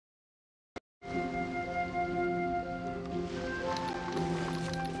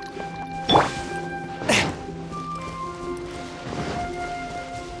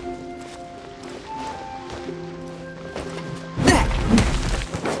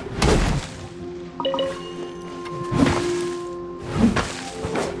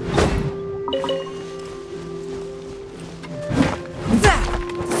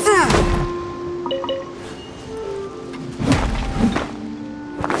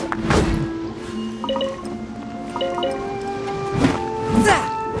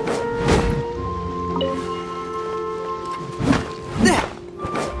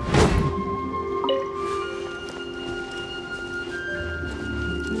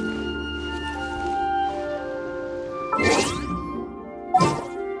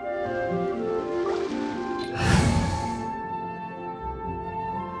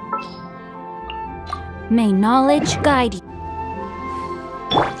May knowledge guide you.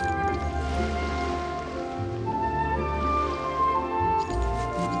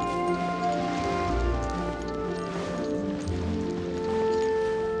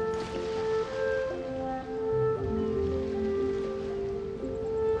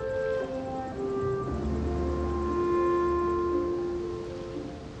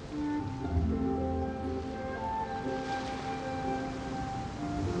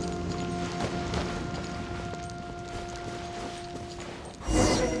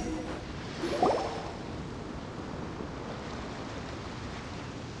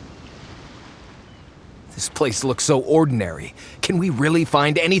 This place looks so ordinary. Can we really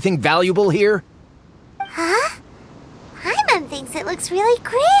find anything valuable here? Huh? Paimon thinks it looks really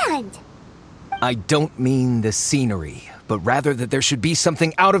grand. I don't mean the scenery, but rather that there should be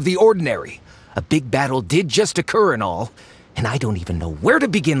something out of the ordinary. A big battle did just occur and all, and I don't even know where to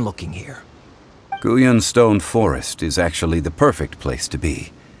begin looking here. Guyun Stone Forest is actually the perfect place to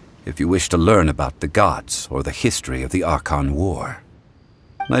be, if you wish to learn about the gods or the history of the Archon War.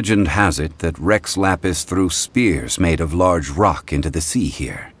 Legend has it that Rex Lapis threw spears made of large rock into the sea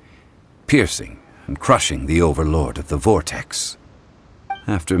here, piercing and crushing the overlord of the vortex.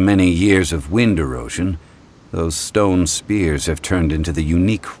 After many years of wind erosion, those stone spears have turned into the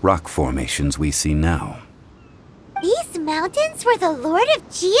unique rock formations we see now. These mountains were the Lord of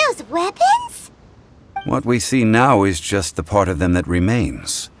Geo's weapons? What we see now is just the part of them that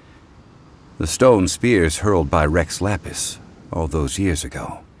remains. The stone spears hurled by Rex Lapis all those years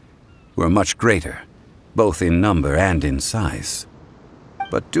ago were much greater, both in number and in size.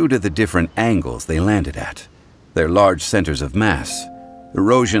 But due to the different angles they landed at, their large centers of mass,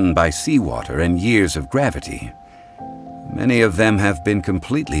 erosion by seawater, and years of gravity, many of them have been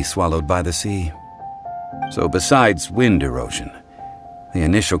completely swallowed by the sea. So besides wind erosion, the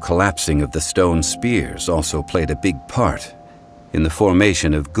initial collapsing of the stone spears also played a big part in the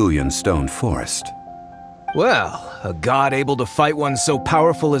formation of Guyun Stone Forest. Well, a god able to fight one so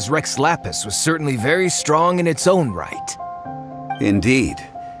powerful as Rex Lapis was certainly very strong in its own right. Indeed.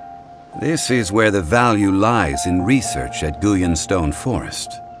 This is where the value lies in research at Guyun Stone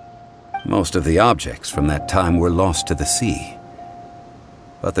Forest. Most of the objects from that time were lost to the sea.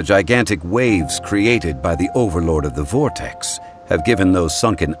 But the gigantic waves created by the overlord of the vortex have given those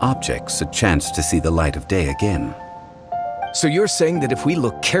sunken objects a chance to see the light of day again. So you're saying that if we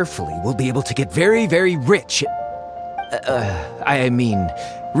look carefully, we'll be able to get very, very rich. I mean,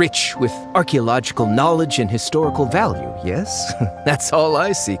 rich with archaeological knowledge and historical value, yes? That's all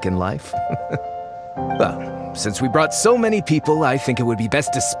I seek in life. Well, since we brought so many people, I think it would be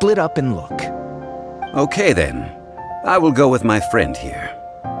best to split up and look. Okay then. I will go with my friend here.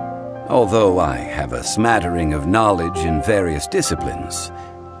 Although I have a smattering of knowledge in various disciplines,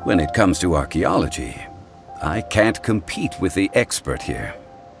 when it comes to archaeology, I can't compete with the expert here.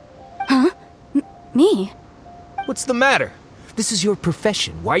 Huh? Me? What's the matter? This is your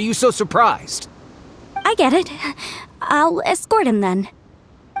profession. Why are you so surprised? I get it. I'll escort him then.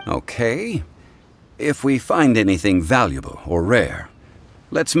 Okay. If we find anything valuable or rare,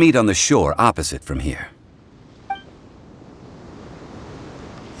 let's meet on the shore opposite from here.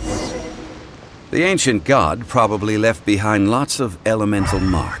 The ancient god probably left behind lots of elemental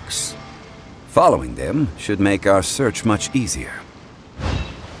marks. Following them should make our search much easier.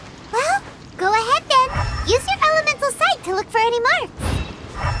 Well, go ahead then. Use your elemental sight to look for any marks.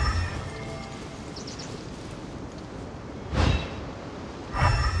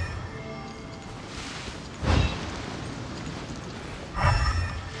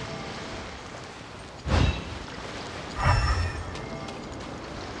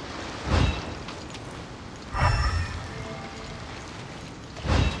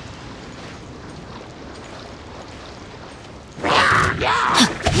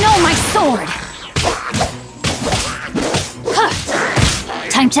 No, my sword! Huh.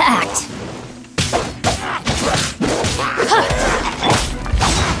 Time to act. Huh.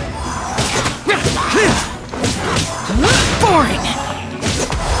 Boring!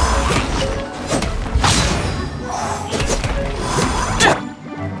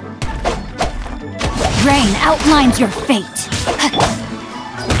 Rain outlines your fate.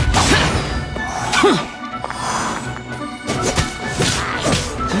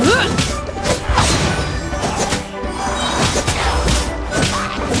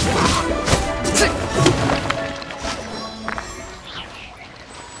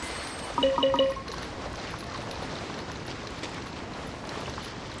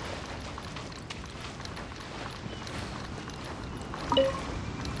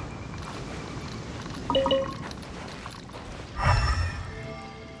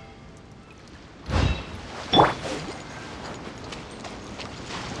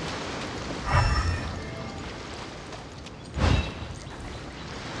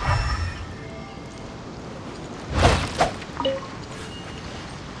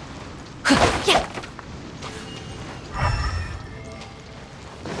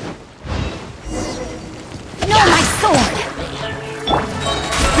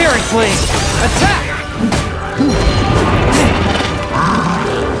 flame! Attack!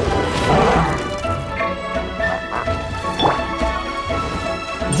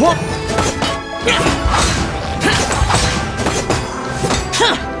 Whoop!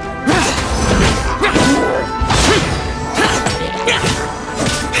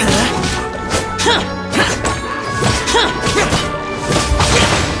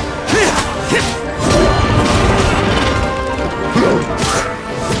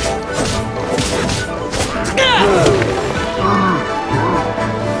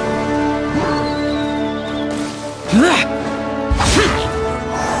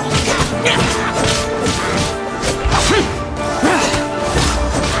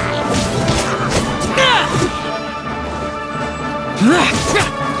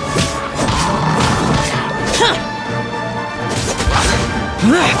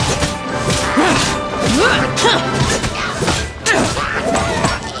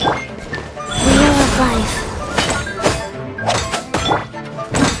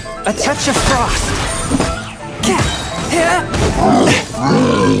 A touch of frost.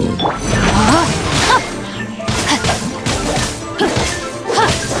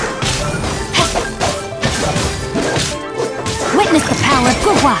 Witness the power of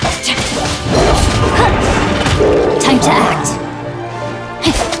Gua. Time to act.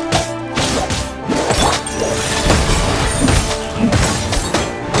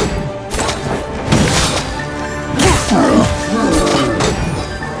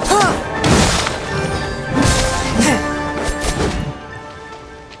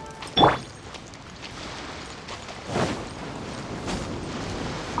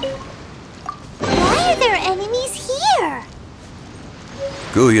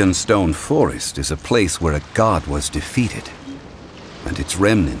 Guyan Stone Forest is a place where a god was defeated, and its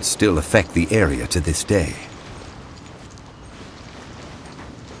remnants still affect the area to this day.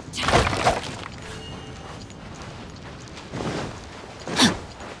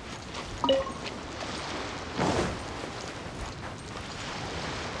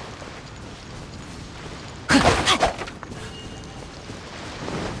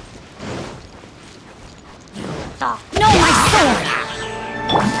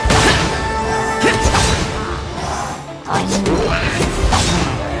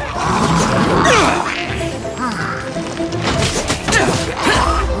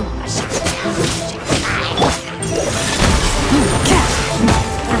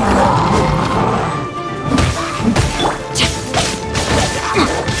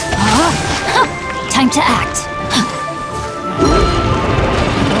 Time to act.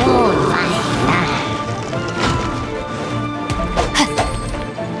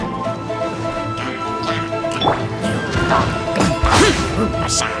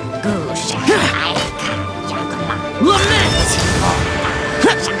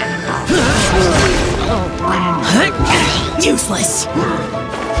 Useless.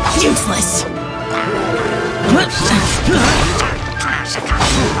 Useless.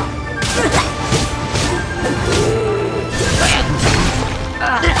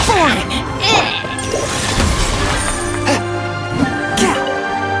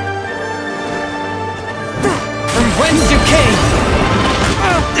 From whence you came?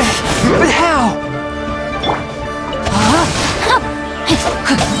 But how?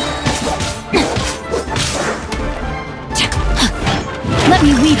 Let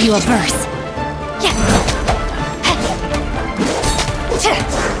me weave you a verse.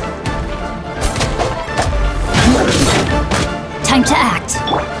 Time to act.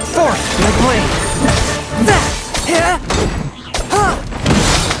 Forth, my blade!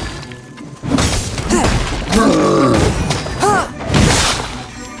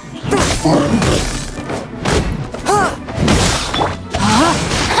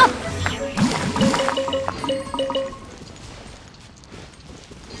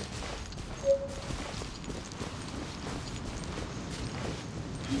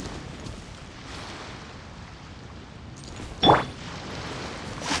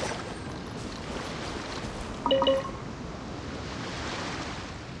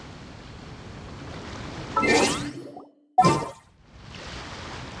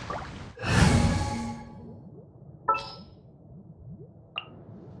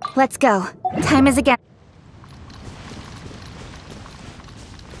 Let's go. Time is again.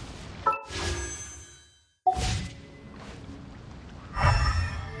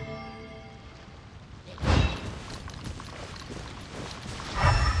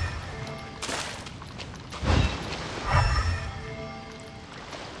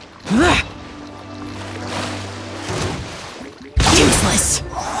 Useless.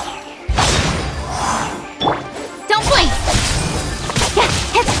 Don't blink!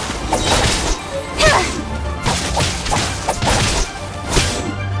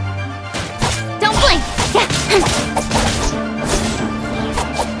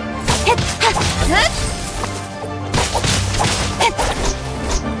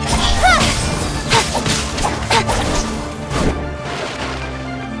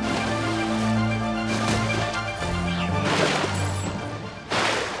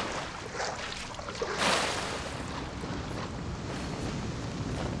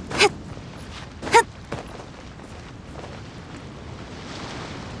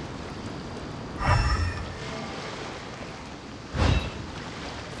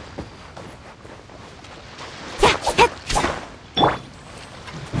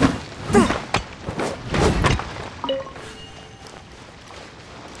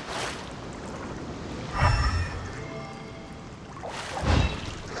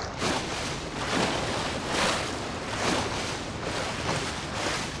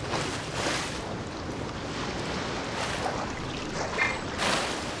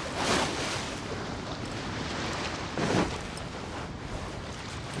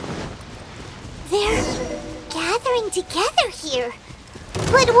 together here.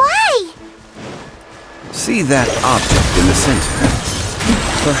 But why? See that object in the center?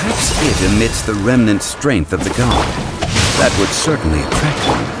 Perhaps it emits the remnant strength of the god. That would certainly attract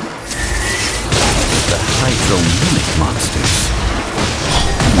them. The hydromimic monsters.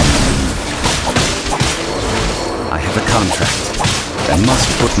 I have a contract. I must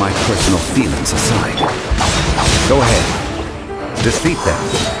put my personal feelings aside. Go ahead. Defeat them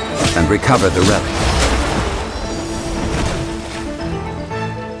and recover the relic.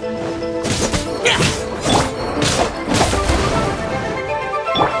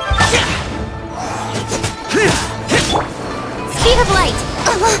 Speed of light!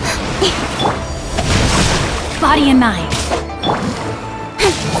 Body and mind.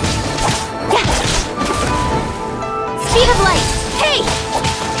 Speed of light! Hey!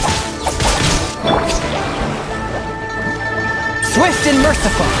 Swift and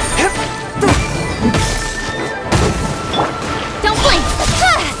merciful. Don't blink!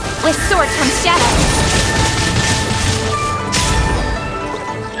 With sword comes shadow.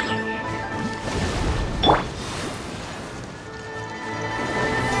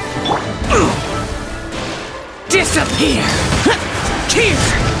 Disappear! Here!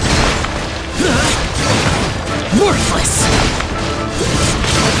 Worthless!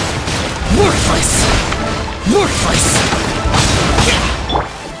 Worthless! Worthless!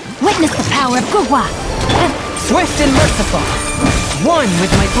 Witness the power of Gurwa. Swift and merciful. One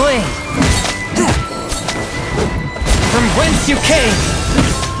with my blade. From whence you came.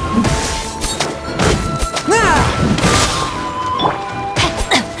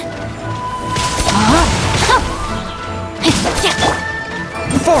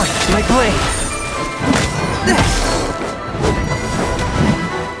 Forth my blade.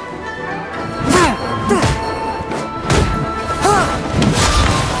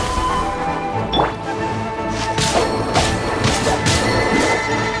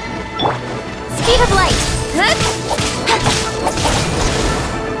 Speed of light!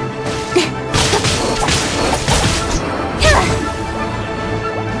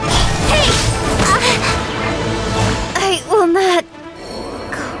 Hey! I will not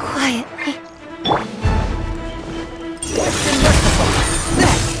go quietly.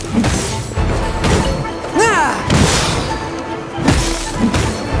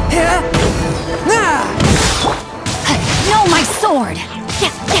 No, my sword.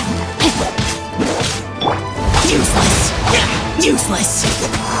 Useless! Useless!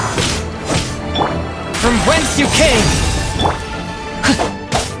 From whence you came.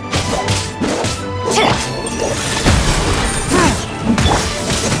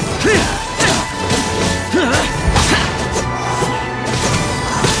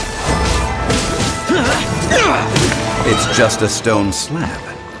 It's just a stone slab,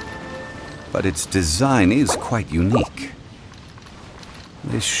 but its design is quite unique.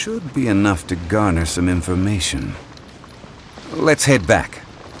 This should be enough to garner some information. Let's head back.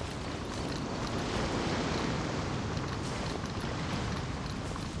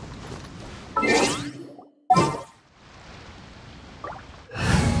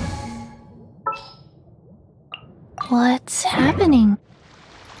 What's happening?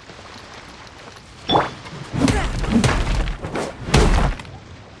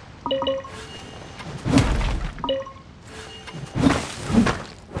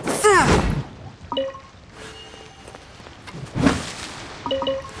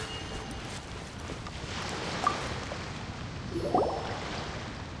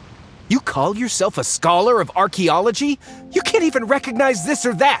 You call yourself a scholar of archaeology? You can't even recognize this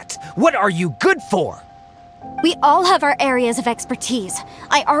or that. What are you good for? We all have our areas of expertise.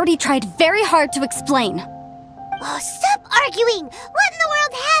 I already tried very hard to explain. Oh, stop arguing! What in the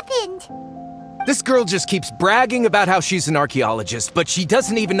world happened? This girl just keeps bragging about how she's an archaeologist, but she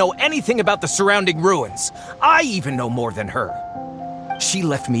doesn't even know anything about the surrounding ruins. I even know more than her. She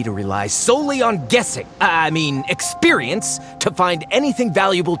left me to rely solely on guessing, experience, to find anything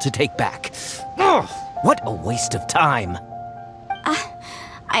valuable to take back. Ugh, what a waste of time.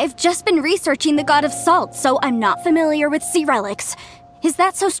 I've just been researching the god of salt, so I'm not familiar with sea relics. Is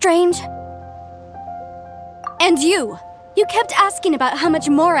that so strange? And you kept asking about how much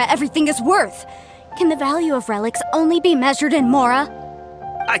Mora everything is worth. Can the value of relics only be measured in Mora?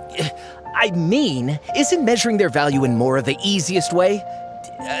 Isn't measuring their value in Mora the easiest way?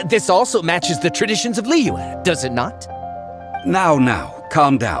 This also matches the traditions of Liyue, does it not? Now,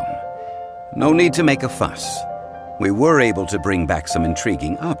 calm down. No need to make a fuss. We were able to bring back some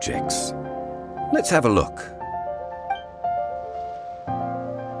intriguing objects. Let's have a look.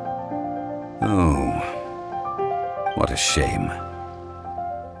 Oh, what a shame.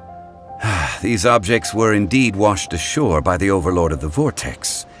 these objects were indeed washed ashore by the Overlord of the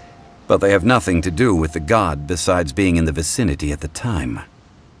Vortex, but they have nothing to do with the god besides being in the vicinity at the time.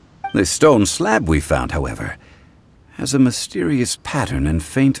 This stone slab we found, however, has a mysterious pattern and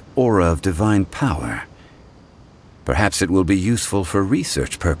faint aura of divine power. Perhaps it will be useful for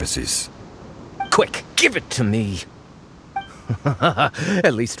research purposes. Quick, give it to me!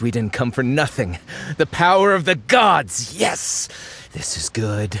 At least we didn't come for nothing. The power of the gods, yes! This is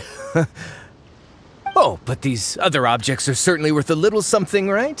good. Oh, but these other objects are certainly worth a little something,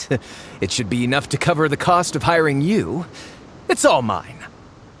 right? It should be enough to cover the cost of hiring you. It's all mine.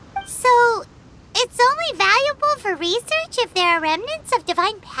 So, it's only valuable for research if there are remnants of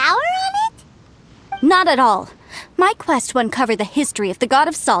divine power on it? Not at all. My quest to uncover the history of the God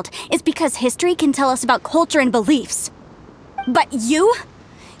of Salt is because history can tell us about culture and beliefs. But you?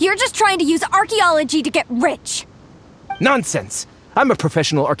 You're just trying to use archaeology to get rich. Nonsense! I'm a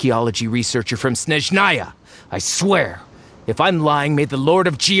professional archaeology researcher from Snezhnaya. I swear, if I'm lying, may the Lord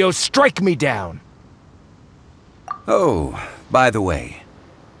of Geo strike me down! Oh, by the way,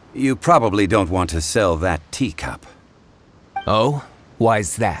 you probably don't want to sell that teacup. Oh?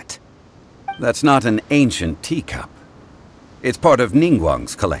 Why's that? That's not an ancient teacup. It's part of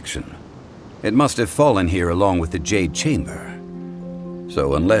Ningguang's collection. It must have fallen here along with the Jade Chamber.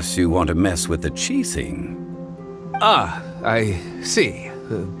 So unless you want to mess with the Qixing... Ah, I see.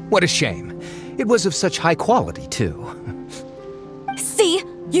 What a shame. It was of such high quality, too. See?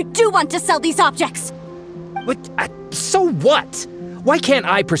 You do want to sell these objects! What? So what? Why can't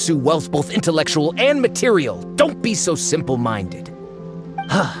I pursue wealth both intellectual and material? Don't be so simple-minded.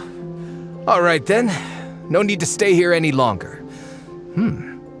 All right, then. No need to stay here any longer.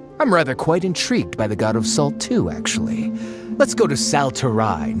 I'm rather quite intrigued by the God of Salt, too, actually. Let's go to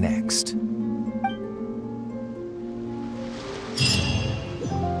Saltarai next.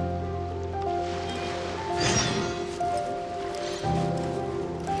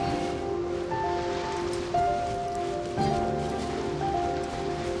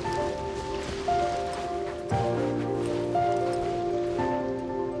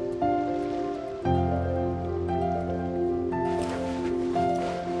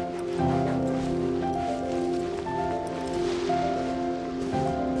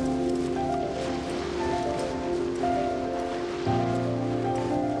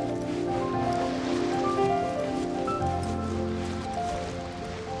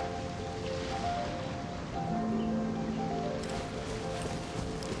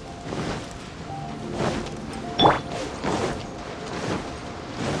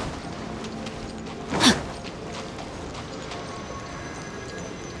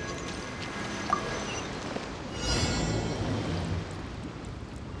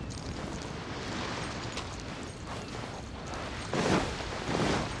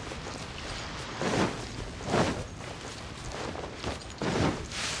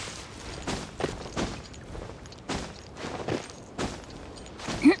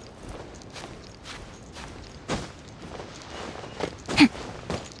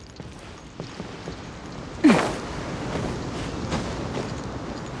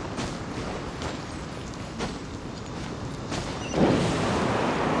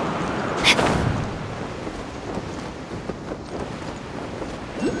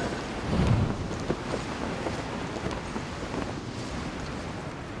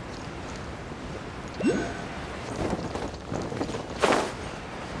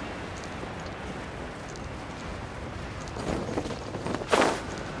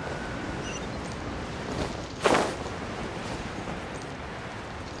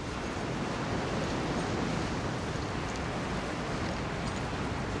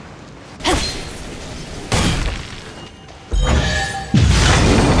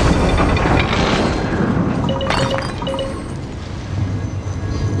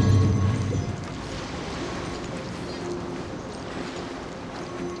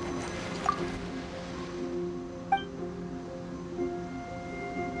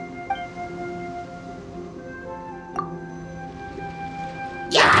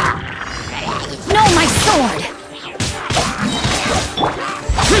 sword!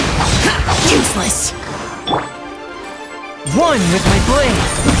 Useless! One with my blade!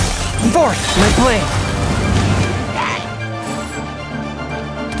 Fourth, my blade!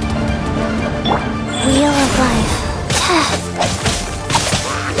 Wheel of life.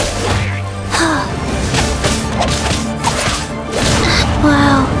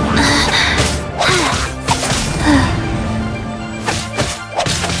 Wow.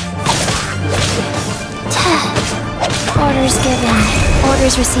 Orders given.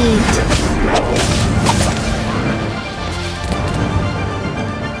 Orders received.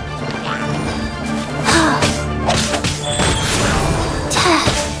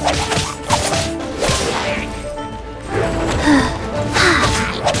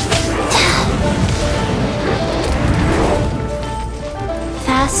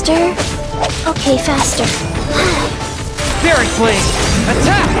 Faster. Okay, faster. Spirit Blade!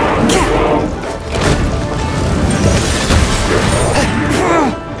 Attack!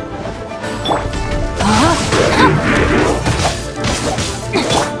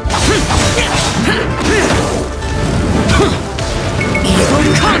 Evil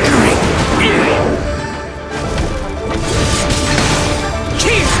conquering! Here!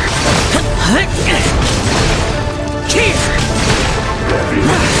 Here!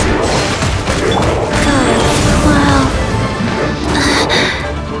 Wow.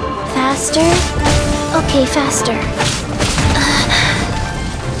 Faster. Okay, faster.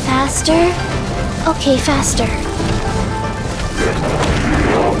 Faster. Okay, faster.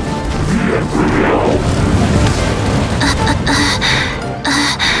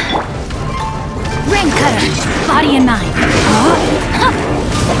 Rain cutter, body and mind.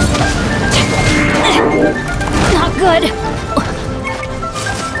 Not good.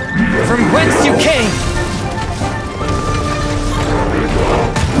 From whence you came!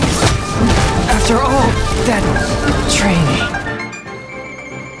 After all that training.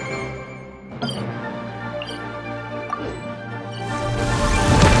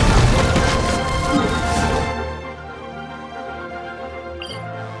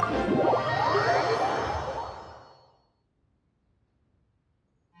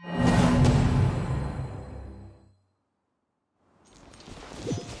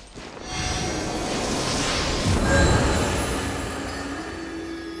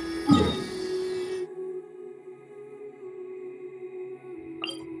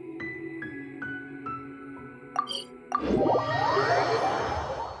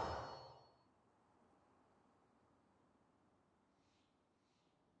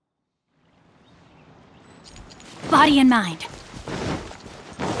 Body and mind.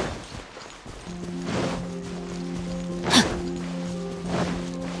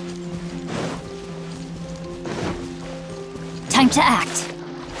 Time to act.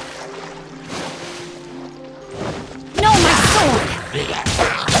 No, my sword!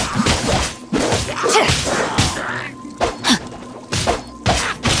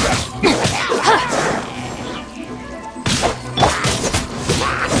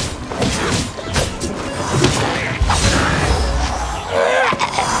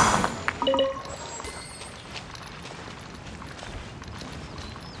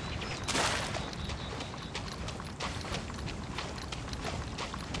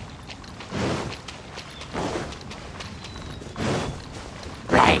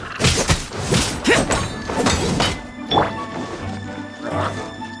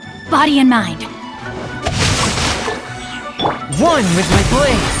 Body and mind. One with my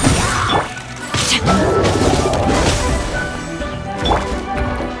blade!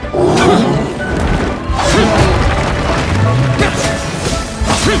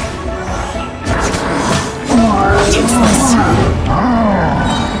 Useless!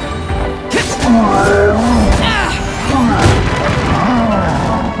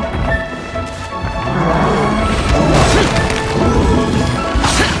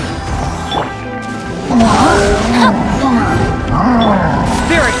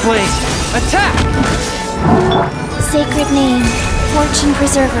 Spirit Blade! Attack! Sacred name. Fortune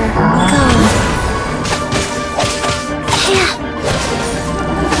preserver. Go. Yeah.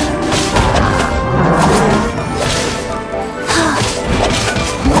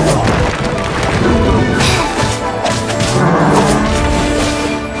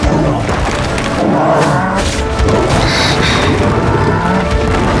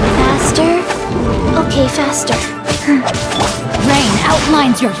 Faster. Okay, faster. Rain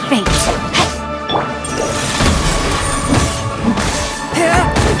outlines your fate.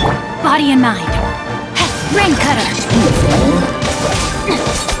 Body and mind. Rain cutter.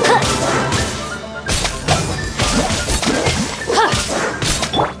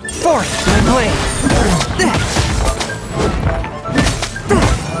 Forth my blade!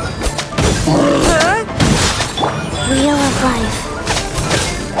 Wheel of life.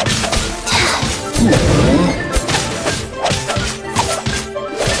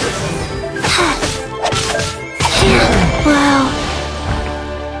 Wow.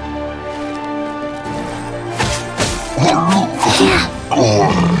 Yeah.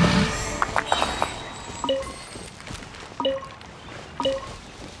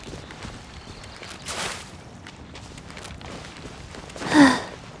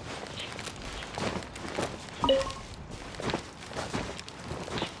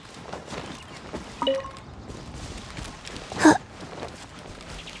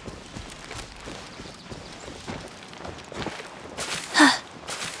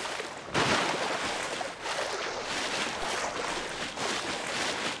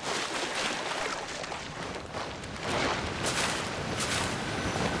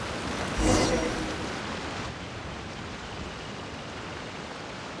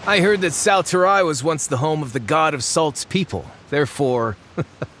 I heard that Salterai was once the home of the God of Salt's people. Therefore,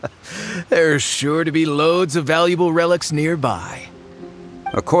 there's sure to be loads of valuable relics nearby.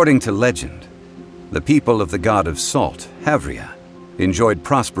 According to legend, the people of the God of Salt, Havria, enjoyed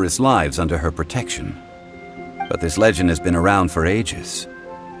prosperous lives under her protection. But this legend has been around for ages.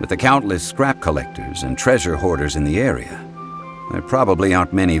 With the countless scrap collectors and treasure hoarders in the area, there probably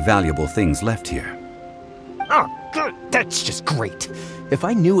aren't many valuable things left here. Oh, good. That's just great. If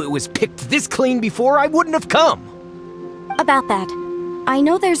I knew it was picked this clean before, I wouldn't have come. About that, I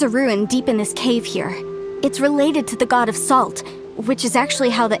know there's a ruin deep in this cave here. It's related to the God of Salt, which is actually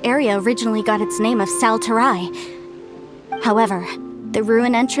how the area originally got its name of Salterai. However, the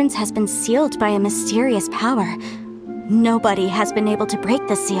ruin entrance has been sealed by a mysterious power. Nobody has been able to break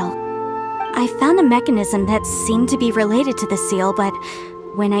the seal. I found a mechanism that seemed to be related to the seal, but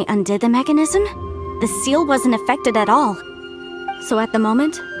when I undid the mechanism, the seal wasn't affected at all. So at the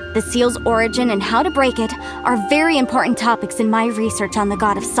moment, the seal's origin and how to break it are very important topics in my research on the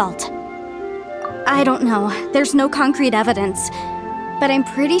God of Salt. I don't know, there's no concrete evidence, but I'm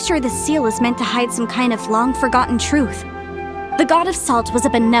pretty sure the seal is meant to hide some kind of long-forgotten truth. The God of Salt was a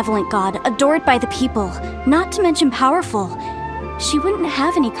benevolent god, adored by the people, not to mention powerful. She wouldn't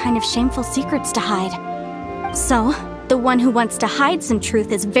have any kind of shameful secrets to hide. So, the one who wants to hide some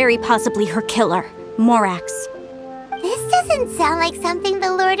truth is very possibly her killer, Morax. This doesn't sound like something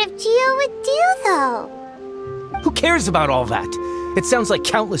the Lord of Geo would do, though. Who cares about all that? It sounds like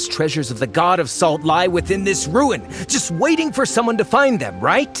countless treasures of the God of Salt lie within this ruin, just waiting for someone to find them,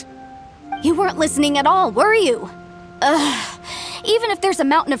 right? You weren't listening at all, were you? Ugh. Even if there's a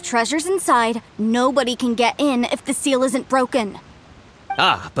mountain of treasures inside, nobody can get in if the seal isn't broken.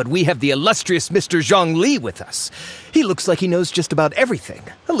 Ah, but we have the illustrious Mr. Zhongli with us. He looks like he knows just about everything.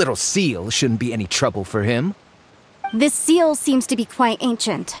 A little seal shouldn't be any trouble for him. This seal seems to be quite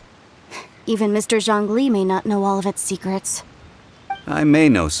ancient. Even Mr. Zhongli may not know all of its secrets. I may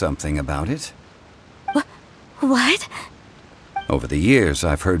know something about it. What? Over the years,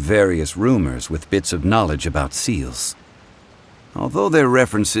 I've heard various rumors with bits of knowledge about seals. Although their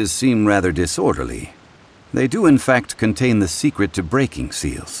references seem rather disorderly, they do in fact contain the secret to breaking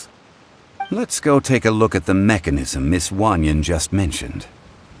seals. Let's go take a look at the mechanism Miss Wanyan just mentioned.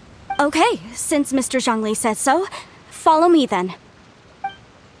 Okay, since Mr. Zhongli says so, follow me then.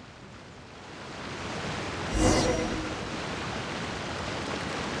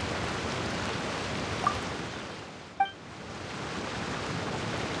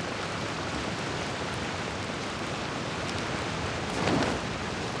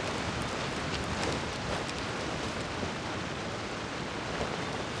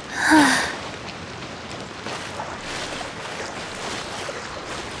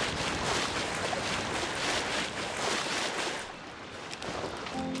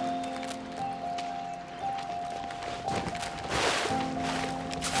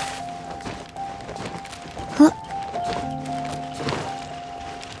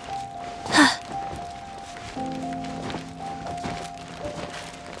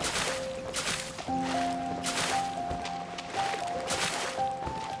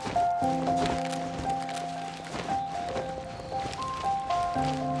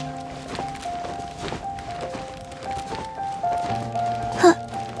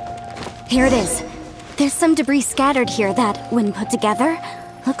 Here it is. There's some debris scattered here that, when put together,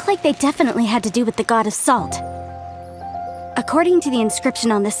 look like they definitely had to do with the God of Salt. According to the inscription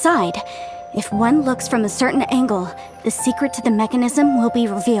on the side, if one looks from a certain angle, the secret to the mechanism will be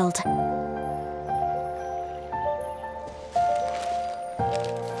revealed.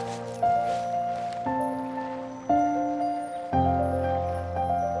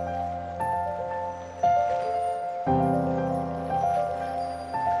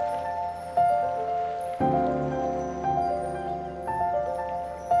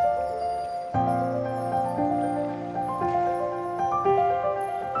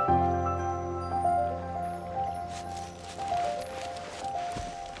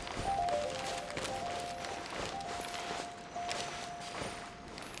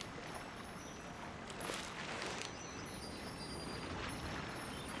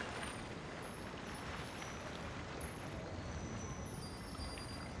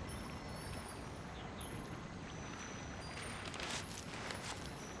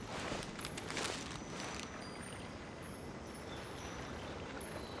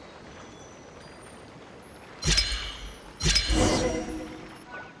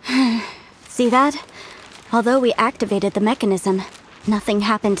 See that? Although we activated the mechanism, nothing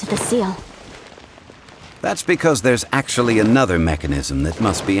happened to the seal. That's because there's actually another mechanism that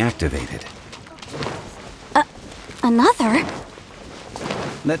must be activated. Another?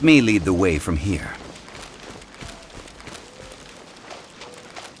 Let me lead the way from here.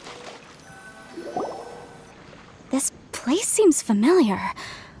 This place seems familiar.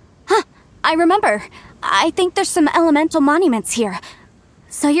 Huh, I remember. I think there's some elemental monuments here.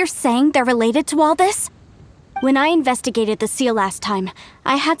 So you're saying they're related to all this? When I investigated the seal last time,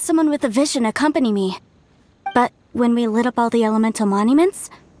 I had someone with a vision accompany me. But when we lit up all the elemental monuments,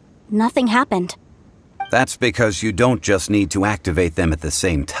 nothing happened. That's because you don't just need to activate them at the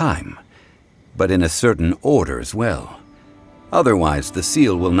same time, but in a certain order as well. Otherwise, the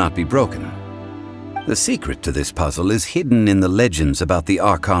seal will not be broken. The secret to this puzzle is hidden in the legends about the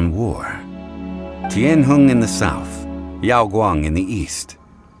Archon War. Tianheng in the south, Yaoguang in the east,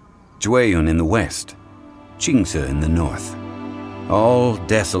 Jueyun in the west, Qingce in the north. All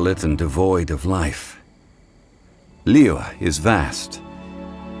desolate and devoid of life. Liyue is vast,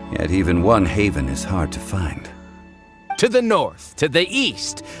 yet even one haven is hard to find. To the north, to the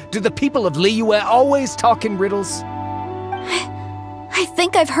east. Do the people of Liyue always talk in riddles? I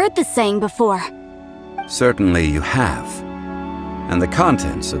think I've heard this saying before. Certainly you have. And the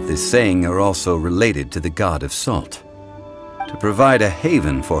contents of this saying are also related to the god of salt. To provide a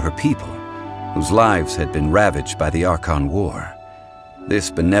haven for her people, whose lives had been ravaged by the Archon War, this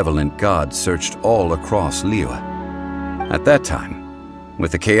benevolent god searched all across Liyue. At that time,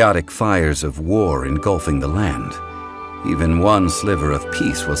 with the chaotic fires of war engulfing the land, even one sliver of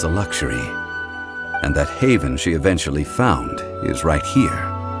peace was a luxury. And that haven she eventually found is right here.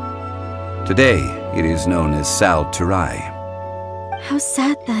 Today, it is known as Sal Turai. How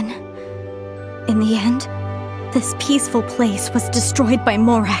sad then. In the end, this peaceful place was destroyed by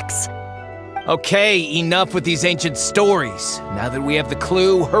Morax. Okay, enough with these ancient stories. Now that we have the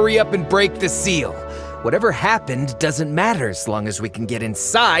clue, hurry up and break the seal. Whatever happened doesn't matter as long as we can get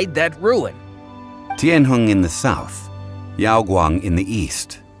inside that ruin. Tianheng in the south, Yaoguang in the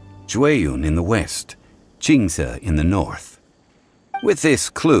east, Jueyun in the west, Qingce in the north. With this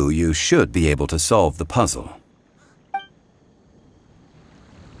clue, you should be able to solve the puzzle.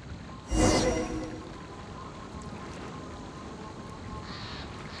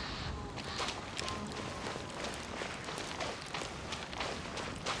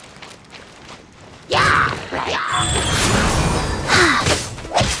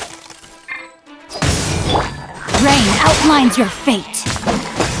 Rain outlines your fate.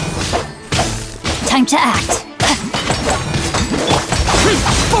 Time to act.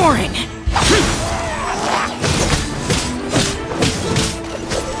 Boring!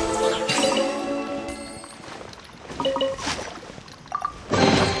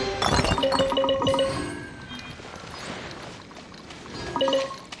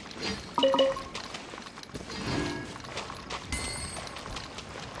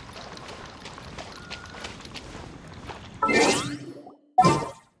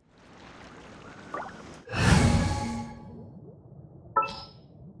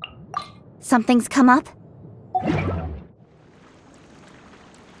 Something's come up?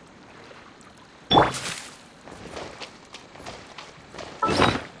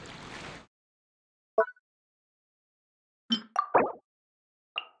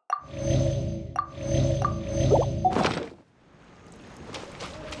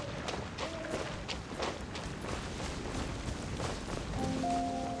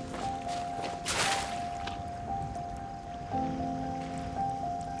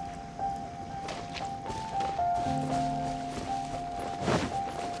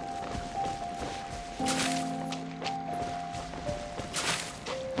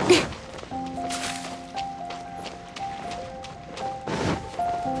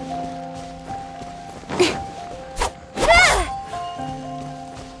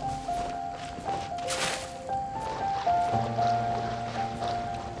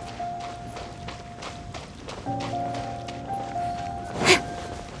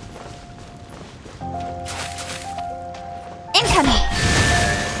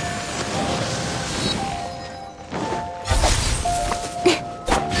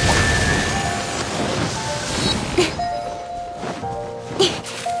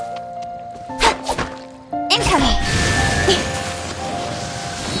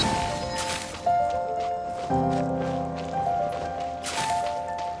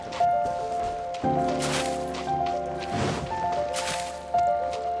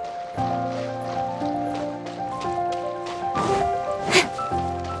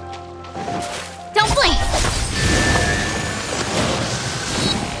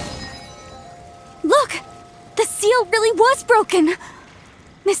 Broken.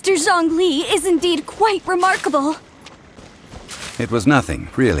 Mr. Zhongli is indeed quite remarkable. It was nothing,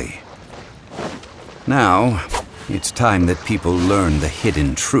 really. Now, It's time that people learn the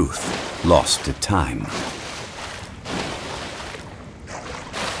hidden truth, lost to time.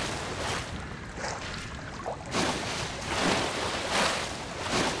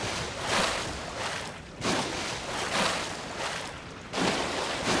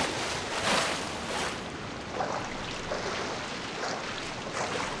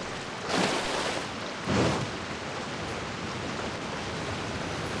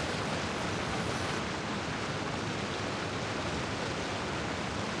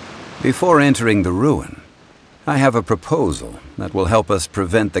 Before entering the ruin, I have a proposal that will help us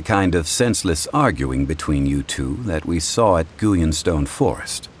prevent the kind of senseless arguing between you two that we saw at Guyonstone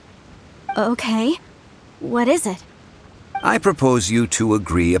Forest. Okay. What is it? I propose you two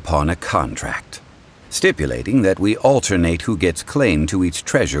agree upon a contract, stipulating that we alternate who gets claim to each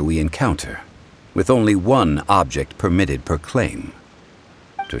treasure we encounter, with only one object permitted per claim.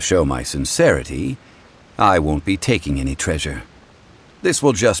 To show my sincerity, I won't be taking any treasure. This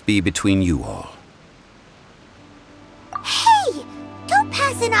will just be between you all. Hey! Don't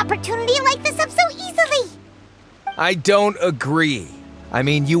pass an opportunity like this up so easily! I don't agree. I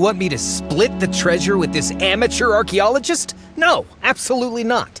mean, you want me to split the treasure with this amateur archaeologist? No, absolutely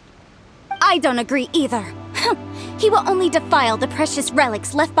not. I don't agree either. He will only defile the precious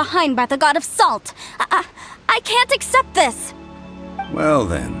relics left behind by the God of Salt. I can't accept this. Well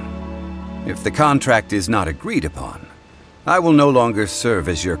then, if the contract is not agreed upon, I will no longer serve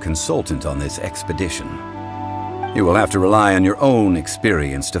as your consultant on this expedition. You will have to rely on your own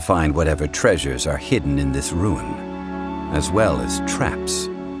experience to find whatever treasures are hidden in this ruin, as well as traps.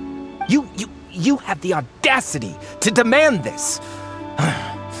 You have the audacity to demand this.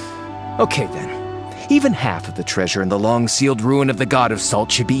 Okay then. Even half of the treasure in the long-sealed ruin of the God of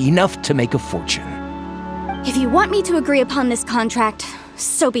Salt should be enough to make a fortune. If you want me to agree upon this contract,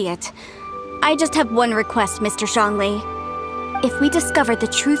 so be it. I just have one request, Mr. Zhongli. If we discover the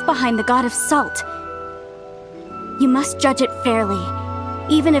truth behind the God of Salt, you must judge it fairly,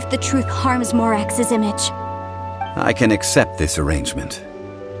 even if the truth harms Morax's image. I can accept this arrangement.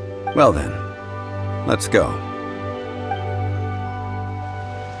 Well then, let's go.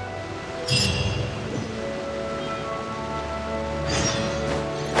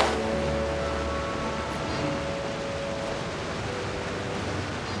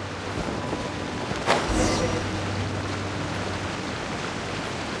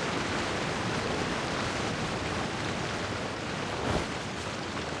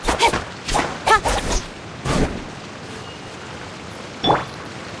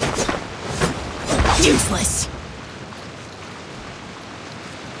 Useless.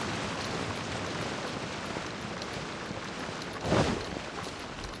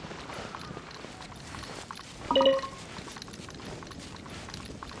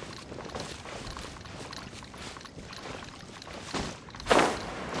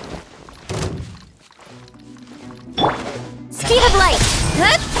 Speed of light!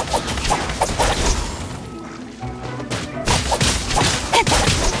 Hup!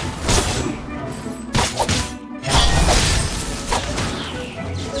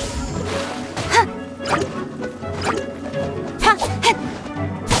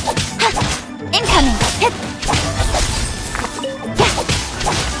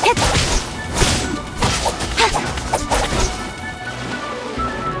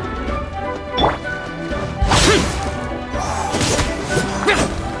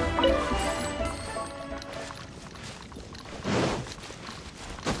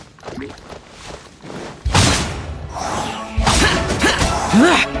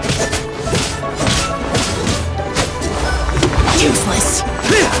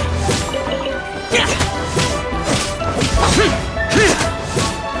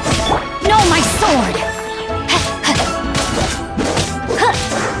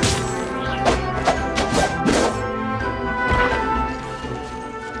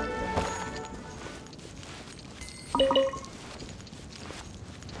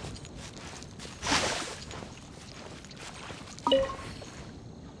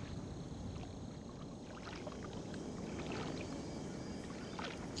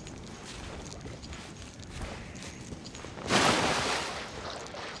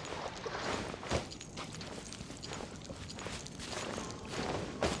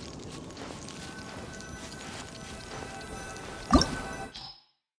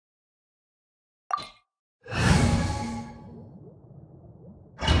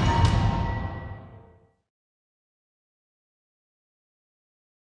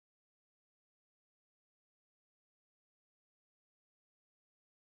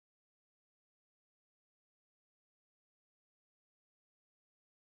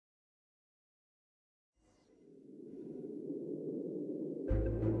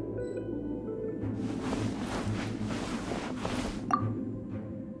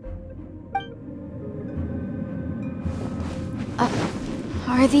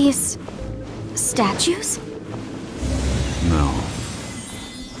 Are these statues? No.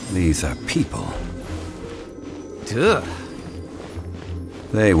 These are people. Duh.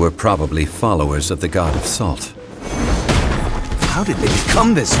 They were probably followers of the god of salt. How did they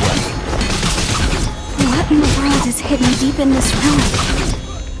become this way? What in the world is hidden deep in this room?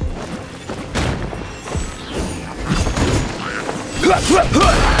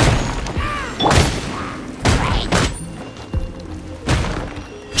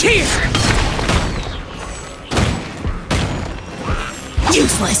 Here!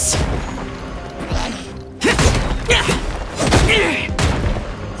 Useless!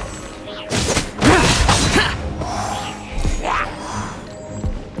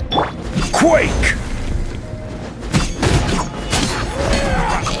 Quake!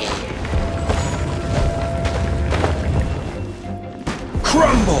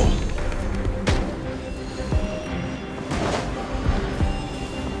 Crumble!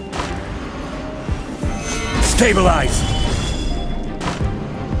 Stabilize!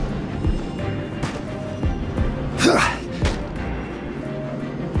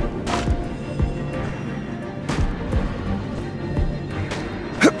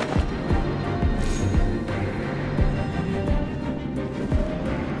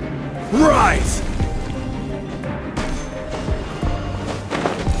 Rise!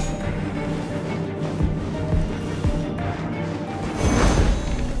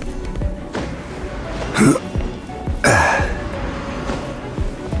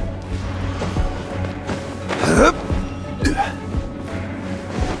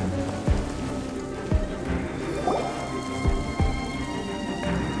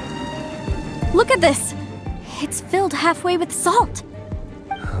 Look at this! It's filled halfway with salt.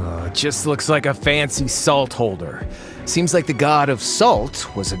 Just looks like a fancy salt holder. Seems like the god of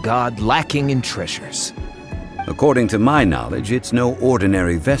salt was a god lacking in treasures. According to my knowledge, it's no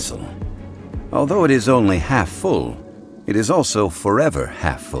ordinary vessel. Although it is only half full, it is also forever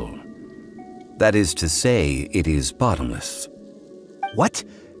half full. That is to say, it is bottomless. What?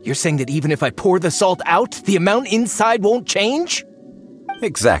 You're saying that even if I pour the salt out, the amount inside won't change?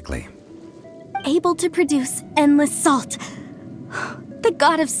 Exactly. Able to produce endless salt. The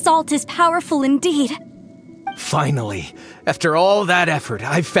god of salt is powerful indeed. Finally, after all that effort,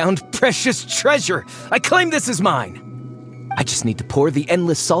 I've found precious treasure. I claim this as mine. I just need to pour the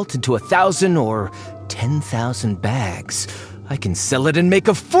endless salt into 1,000 or 10,000 bags. I can sell it and make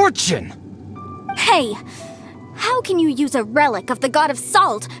a fortune. Hey, how can you use a relic of the god of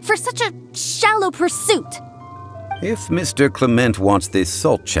salt for such a shallow pursuit? If Mr. Clement wants this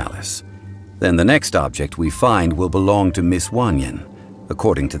salt chalice, then the next object we find will belong to Miss Wanyan,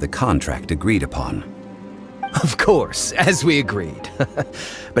 according to the contract agreed upon. Of course, as we agreed.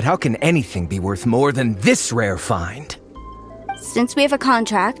 But how can anything be worth more than this rare find? Since we have a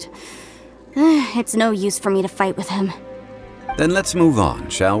contract, it's no use for me to fight with him. Then let's move on,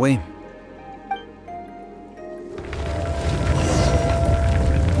 shall we?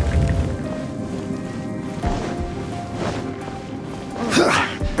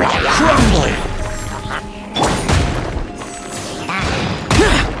 Crumble!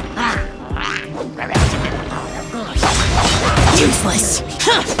 Useless!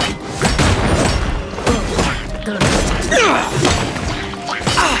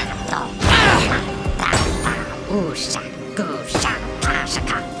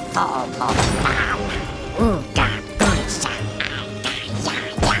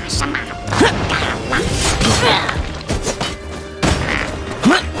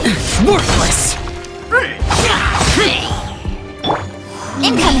 Worthless!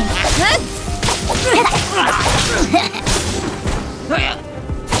 Incoming!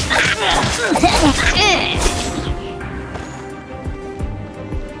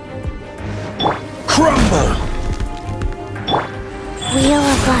 Crumble! Wheel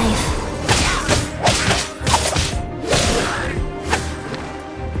of life.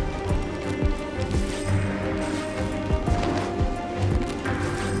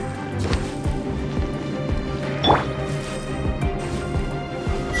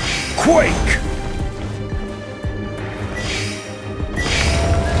 Quake!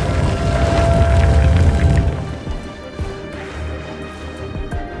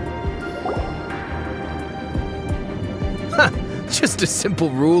 Just a simple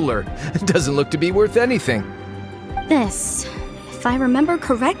ruler. It doesn't look to be worth anything. This, if I remember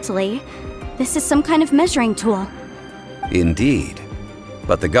correctly, this is some kind of measuring tool. Indeed.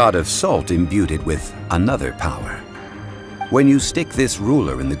 But the god of salt imbued it with another power. When you stick this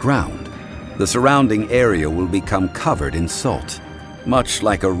ruler in the ground, the surrounding area will become covered in salt, much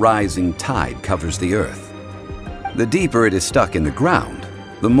like a rising tide covers the earth. The deeper it is stuck in the ground,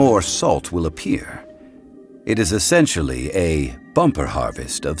 the more salt will appear. It is essentially a bumper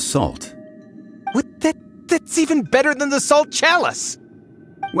harvest of salt. What? That's even better than the salt chalice!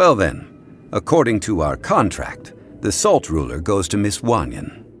 Well then, according to our contract, the salt ruler goes to Miss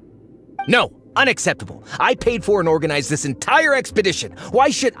Wanyan. No, unacceptable. I paid for and organized this entire expedition.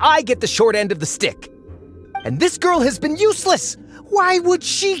 Why should I get the short end of the stick? And this girl has been useless. Why would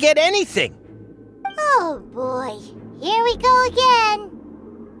she get anything? Oh boy, here we go again.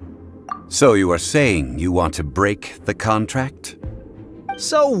 So you are saying you want to break the contract?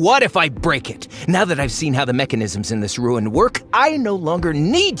 So what if I break it? Now that I've seen how the mechanisms in this ruin work, I no longer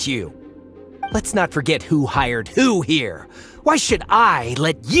need you. Let's not forget who hired who here. Why should I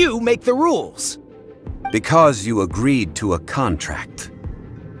let you make the rules? Because you agreed to a contract.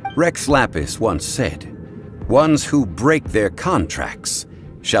 Rex Lapis once said, "Ones who break their contracts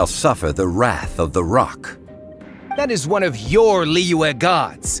shall suffer the wrath of the rock." That is one of your Liyue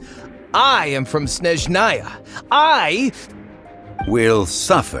gods. I am from Snezhnaya. I will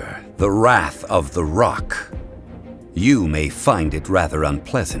suffer the wrath of the rock. You may find it rather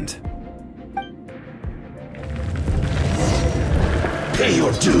unpleasant. Pay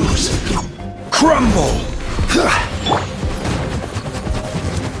your dues. Crumble!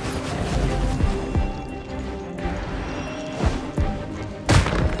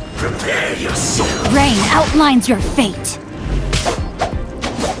 Prepare yourself. Rain outlines your fate.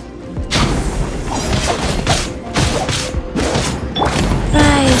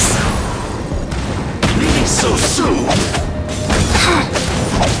 Rise. Leaving so soon.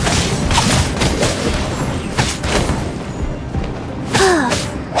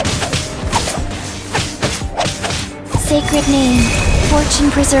 Sacred name,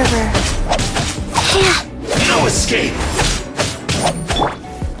 fortune preserver. No escape.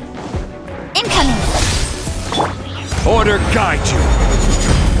 Incoming! Order guide you.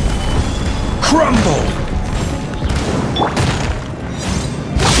 Crumble.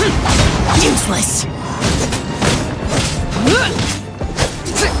 Useless.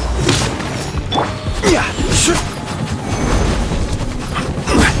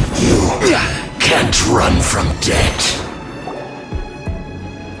 You can't run from death.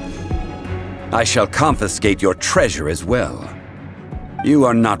 I shall confiscate your treasure as well. You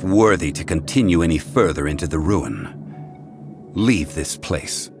are not worthy to continue any further into the ruin. Leave this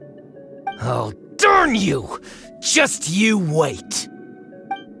place. Oh, darn you! Just you wait.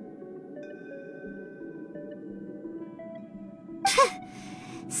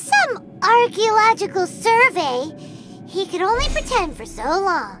 Some archaeological survey? He could only pretend for so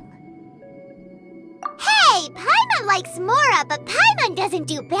long. Hey, Paimon likes Mora, but Paimon doesn't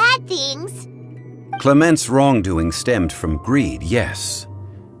do bad things. Clement's wrongdoing stemmed from greed, yes.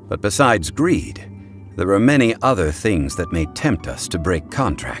 But besides greed, there are many other things that may tempt us to break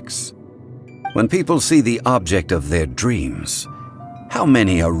contracts. When people see the object of their dreams, how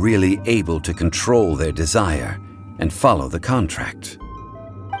many are really able to control their desire and follow the contract?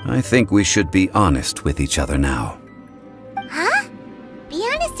 I think we should be honest with each other now. Huh? Be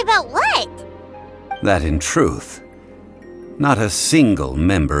honest about what? That in truth, not a single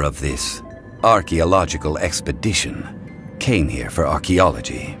member of this archaeological expedition came here for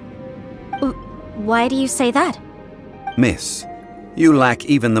archaeology. Why do you say that? Miss, you lack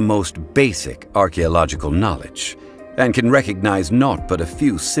even the most basic archaeological knowledge and can recognize naught but a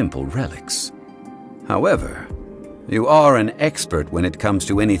few simple relics. However, you are an expert when it comes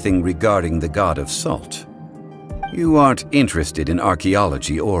to anything regarding the god of salt. You aren't interested in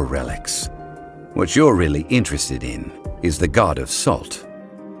archaeology or relics. What you're really interested in is the god of salt.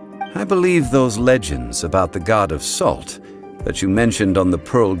 I believe those legends about the god of salt that you mentioned on the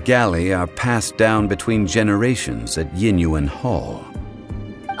Pearl Galley are passed down between generations at Yinyuan Hall.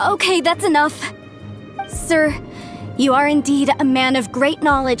 Okay, that's enough. Sir, you are indeed a man of great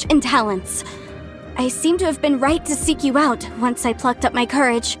knowledge and talents. I seem to have been right to seek you out once I plucked up my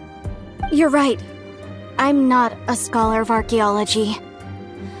courage. You're right. I'm not a scholar of archaeology.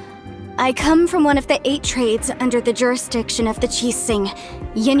 I come from one of the 8 trades under the jurisdiction of the Qixing,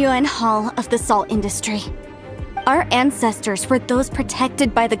 Yinyuan Hall of the salt industry. Our ancestors were those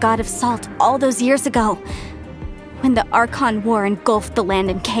protected by the god of salt all those years ago, when the Archon War engulfed the land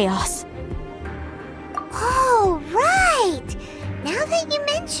in chaos. Oh, right! Now that you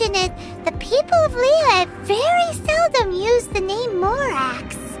mention it, the people of Liyue very seldom use the name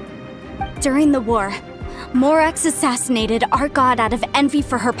Morax. During the war, Morax assassinated our god out of envy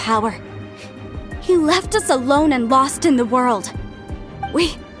for her power. He left us alone and lost in the world.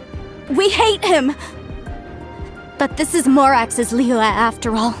 We hate him! But this is Morax's Liyue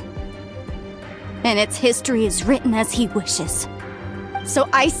after all. And its history is written as he wishes. So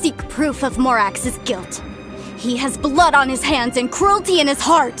I seek proof of Morax's guilt. He has blood on his hands and cruelty in his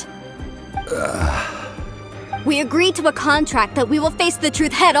heart. We agreed to a contract that we will face the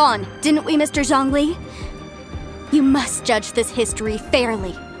truth head on, didn't we, Mr. Zhongli? You must judge this history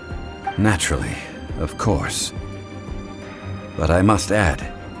fairly. Naturally, of course. But I must add,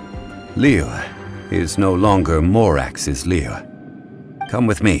 Liyue is no longer Morax's Liyue. Come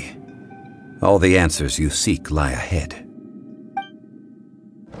with me. All the answers you seek lie ahead.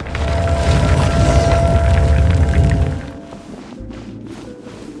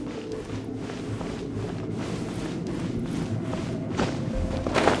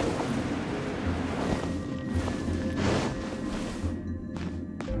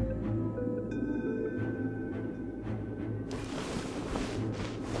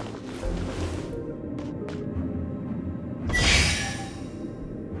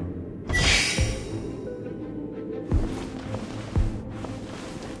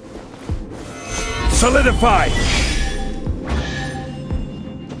 Solidify!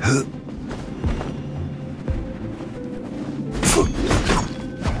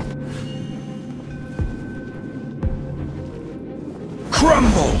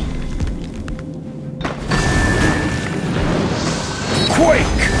 Crumble!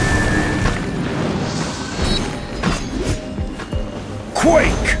 Quake!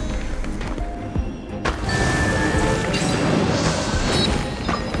 Quake!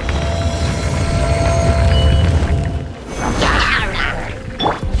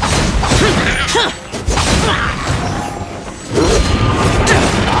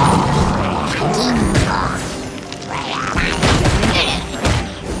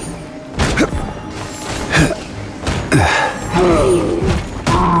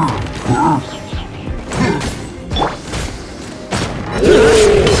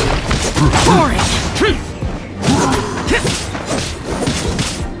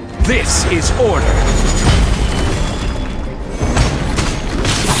 This is order.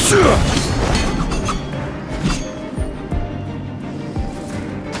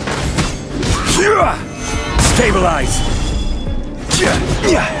 Stabilize.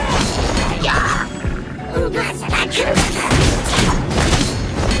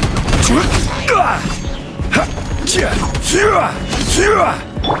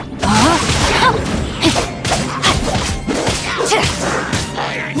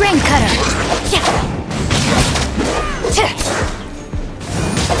 Rain cutter.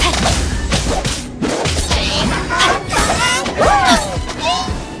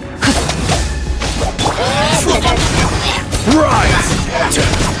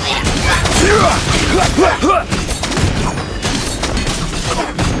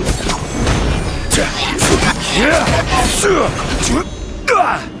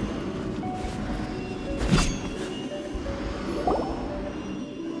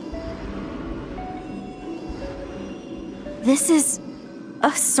 This is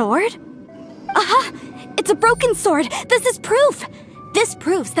a sword? Aha! It's a broken sword! This is proof! This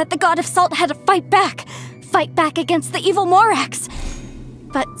proves that the God of Salt had to fight back against the evil Morax.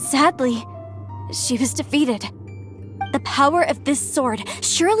 But sadly, she was defeated. The power of this sword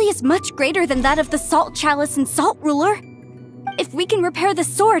surely is much greater than that of the Salt Chalice and Salt Ruler. If we can repair the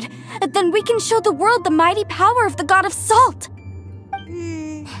sword, then we can show the world the mighty power of the God of Salt.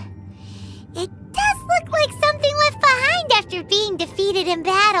 It does look like something left behind after being defeated in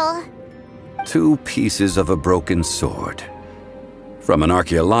battle. 2 pieces of a broken sword. From an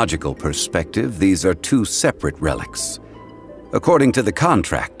archaeological perspective, these are 2 separate relics. According to the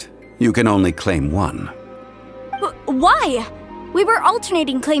contract, you can only claim one. Why? We were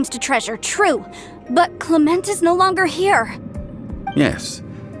alternating claims to treasure, true, but Clement is no longer here. Yes,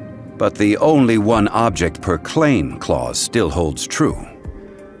 but the only one object per claim clause still holds true.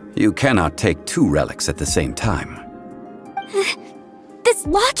 You cannot take 2 relics at the same time. This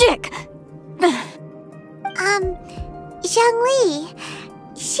logic! Zhongli,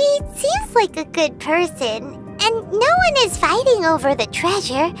 she seems like a good person, and no one is fighting over the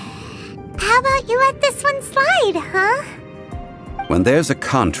treasure. How about you let this one slide, huh? When there's a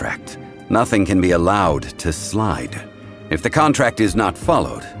contract, nothing can be allowed to slide. If the contract is not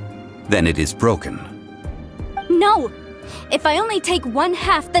followed, then it is broken. No! If I only take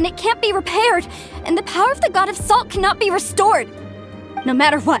 1/2, then it can't be repaired, and the power of the God of Salt cannot be restored. No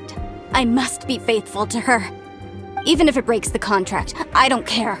matter what, I must be faithful to her. Even if it breaks the contract, I don't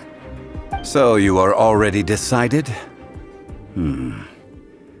care. So you are already decided?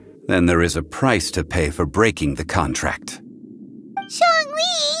 Then there is a price to pay for breaking the contract.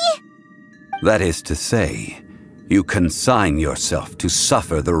 Zhongli! That is to say, you consign yourself to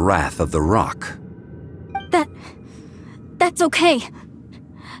suffer the wrath of the rock. That's okay.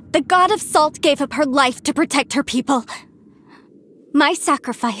 The god of salt gave up her life to protect her people. My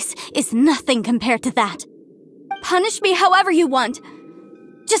sacrifice is nothing compared to that. Punish me however you want.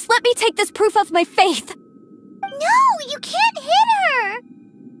 Just let me take this proof of my faith. No, you can't hit her!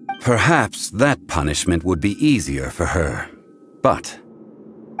 Perhaps that punishment would be easier for her. But,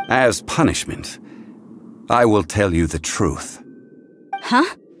 as punishment, I will tell you the truth.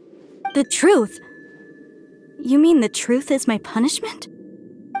 Huh? The truth? You mean the truth is my punishment?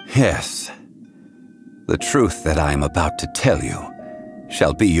 Yes. The truth that I am about to tell you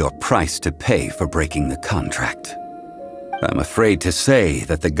shall be your price to pay for breaking the contract. I'm afraid to say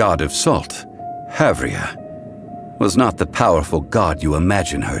that the god of salt, Havria, was not the powerful god you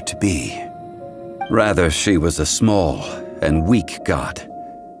imagine her to be. Rather, she was a small and weak god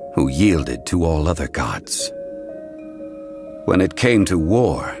who yielded to all other gods. When it came to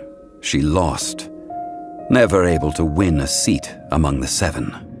war, she lost, never able to win a seat among the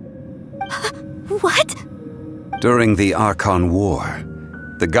seven. What? During the Archon War,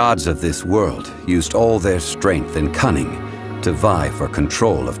 the gods of this world used all their strength and cunning to vie for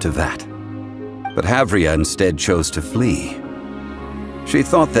control of Tevat. But Havria instead chose to flee. She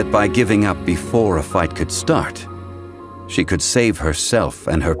thought that by giving up before a fight could start, she could save herself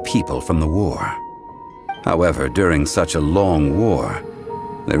and her people from the war. However, during such a long war,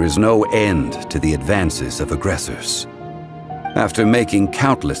 there is no end to the advances of aggressors. After making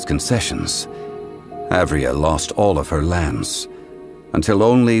countless concessions, Havria lost all of her lands, until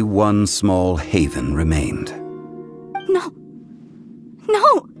only one small haven remained. No.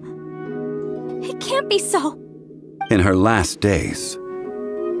 No! It can't be so. In her last days,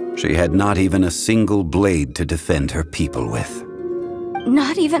 she had not even a single blade to defend her people with.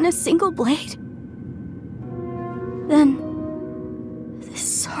 Not even a single blade? Then,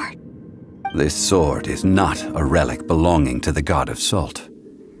 this sword... This sword is not a relic belonging to the god of salt,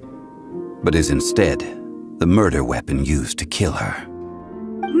 but is instead the murder weapon used to kill her.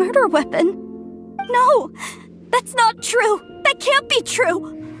 Murder weapon? No! That's not true! That can't be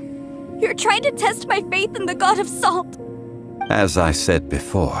true! You're trying to test my faith in the god of salt. As I said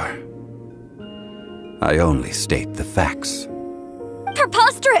before, I only state the facts.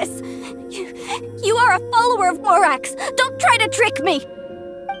 Preposterous! You are a follower of Morax! Don't try to trick me!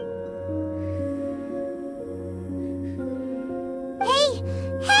 Hey!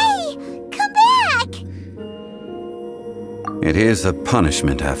 Come back! It is a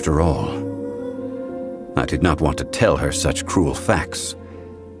punishment after all. I did not want to tell her such cruel facts,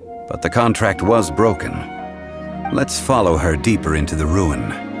 but the contract was broken. Let's follow her deeper into the ruin.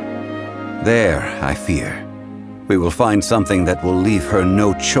 There, I fear, we will find something that will leave her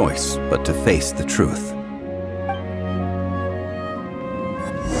no choice but to face the truth.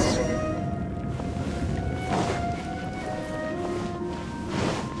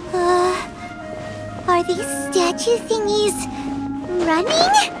 Are these statue thingies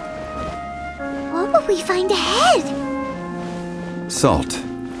running? What will we find ahead? Salt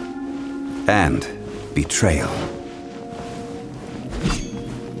and betrayal.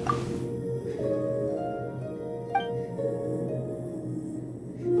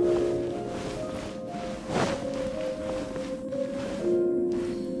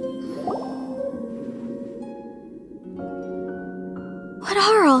 What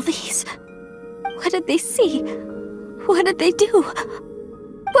are all these? What did they see? What did they do?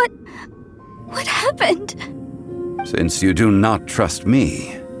 What happened? Since you do not trust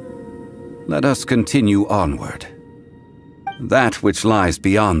me, let us continue onward. That which lies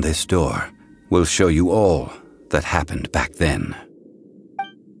beyond this door will show you all that happened back then.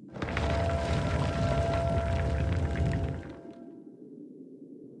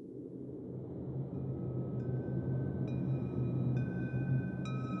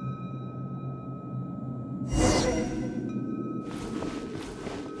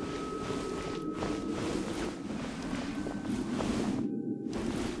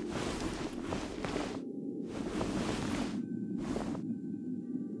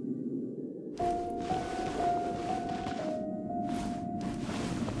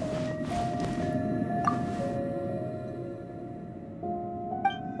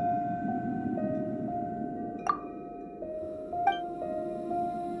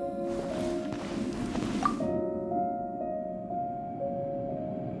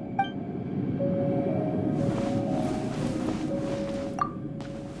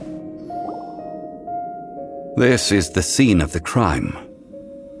 This is the scene of the crime.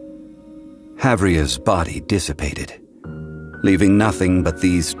 Havria's body dissipated, leaving nothing but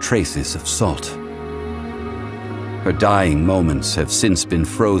these traces of salt. Her dying moments have since been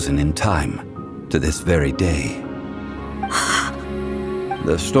frozen in time to this very day.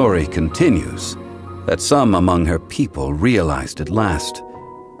 The story continues that some among her people realized at last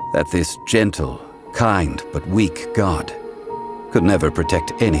that this gentle, kind, but weak god could never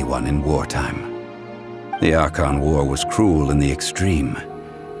protect anyone in wartime. The Archon War was cruel in the extreme.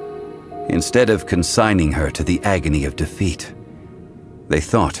 Instead of consigning her to the agony of defeat, they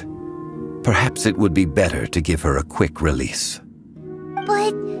thought perhaps it would be better to give her a quick release.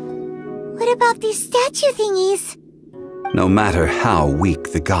 But what about these statue thingies? No matter how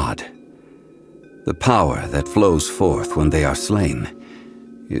weak the god, the power that flows forth when they are slain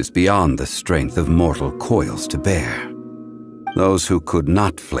is beyond the strength of mortal coils to bear. Those who could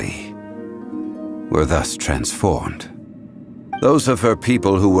not flee were thus transformed. Those of her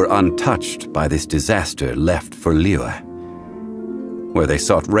people who were untouched by this disaster left for Liyue, where they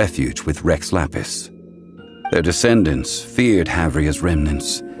sought refuge with Rex Lapis. Their descendants feared Havria's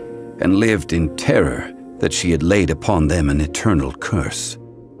remnants and lived in terror that she had laid upon them an eternal curse.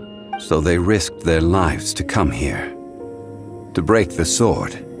 So they risked their lives to come here, to break the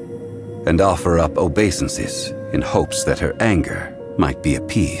sword, and offer up obeisances in hopes that her anger might be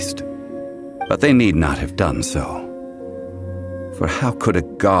appeased. But they need not have done so. For how could a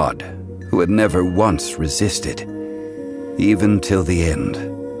god who had never once resisted, even till the end,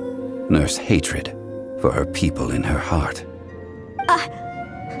 nurse hatred for her people in her heart?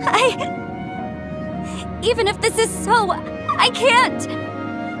 Even if this is so, I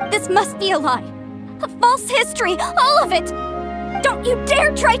can't! This must be a lie. A false history, all of it! Don't you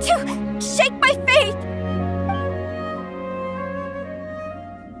dare try to shake my faith!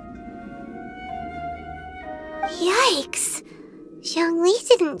 Yikes! Zhongli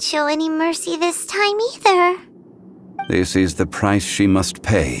didn't show any mercy this time either. This is the price she must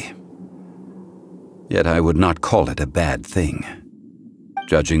pay. Yet I would not call it a bad thing.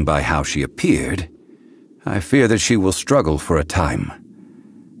 Judging by how she appeared, I fear that she will struggle for a time.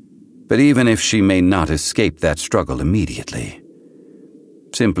 But even if she may not escape that struggle immediately,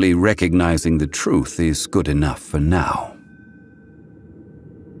 simply recognizing the truth is good enough for now.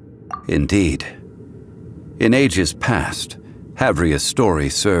 Indeed, in ages past, Havria's story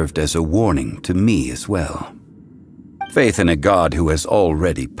served as a warning to me as well. Faith in a god who has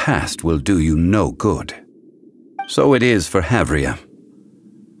already passed will do you no good. So it is for Havria.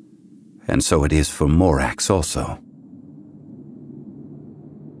 And so it is for Morax also.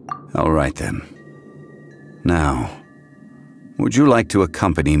 All right then. Now, would you like to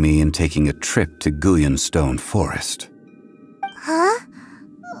accompany me in taking a trip to Guyonstone Forest? Huh?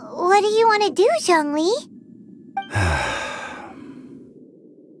 What do you want to do, Zhongli?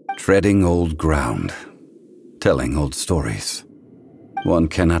 Treading old ground, telling old stories. One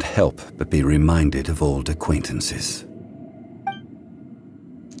cannot help but be reminded of old acquaintances.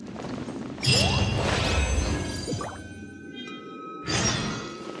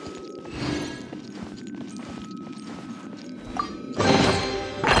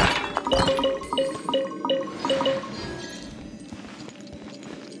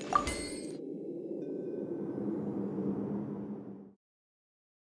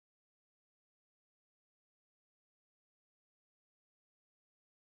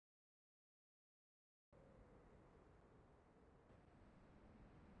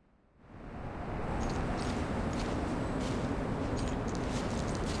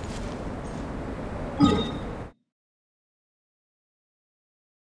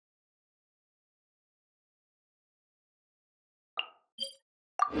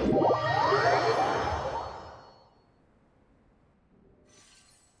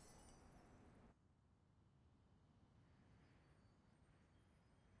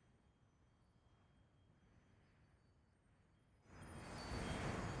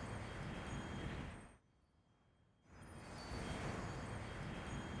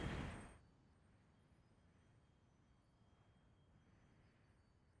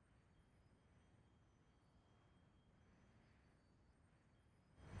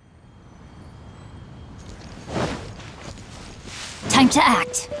 Time to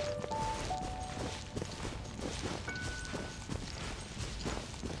act.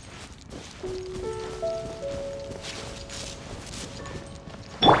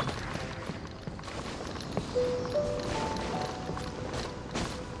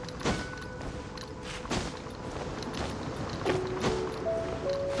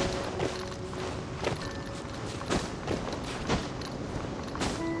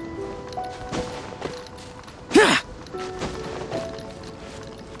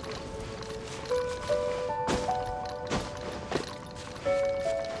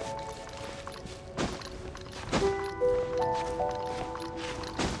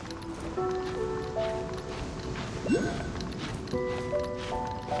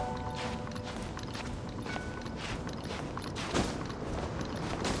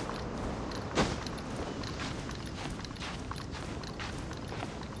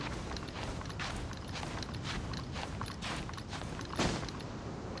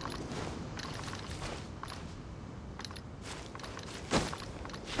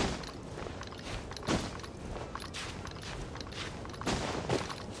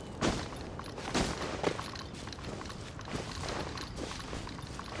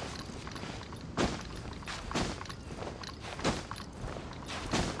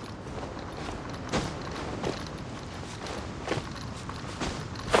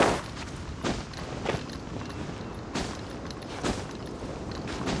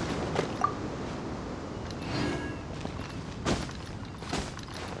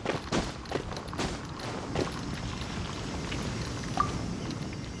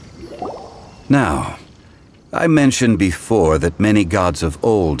 Now, I mentioned before that many gods of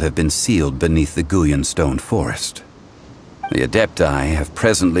old have been sealed beneath the Guyan stone forest. The Adepti have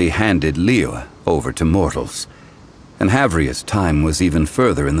presently handed Liyue over to mortals, and Havria's time was even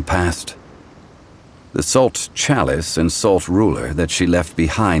further in the past. The Salt Chalice and Salt Ruler that she left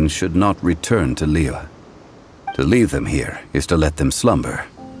behind should not return to Liyue. To leave them here is to let them slumber.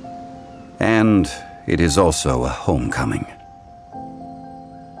 And it is also a homecoming.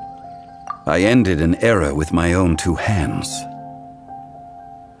 I ended an era with my own two hands.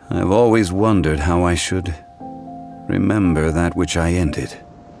 I've always wondered how I should remember that which I ended.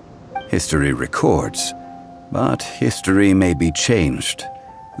 History records, but history may be changed.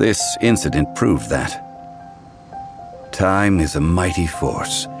 This incident proved that. Time is a mighty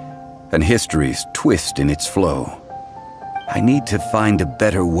force, and history's twist in its flow. I need to find a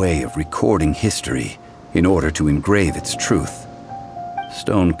better way of recording history in order to engrave its truth.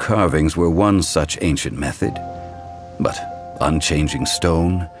 Stone carvings were one such ancient method, but unchanging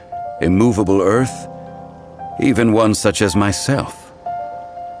stone, immovable earth, even one such as myself.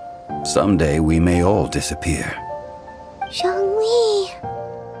 Someday we may all disappear. Zhongli.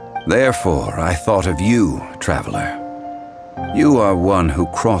 Therefore, I thought of you, traveler. You are one who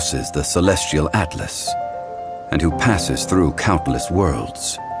crosses the celestial atlas, and who passes through countless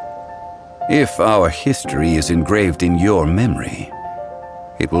worlds. If our history is engraved in your memory,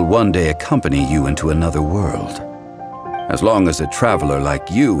 it will one day accompany you into another world. As long as a traveler like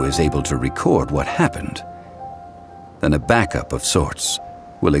you is able to record what happened, then a backup of sorts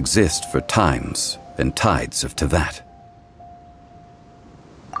will exist for times and tides of Teyvat.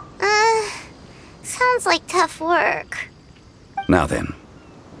 Sounds like tough work. Now then,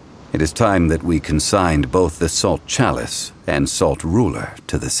 it is time that we consigned both the Salt Chalice and Salt Ruler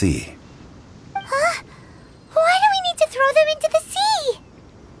to the sea. Huh? Why do we need to throw them into the sea?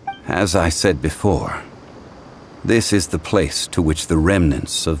 As I said before, this is the place to which the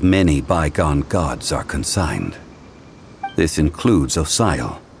remnants of many bygone gods are consigned. This includes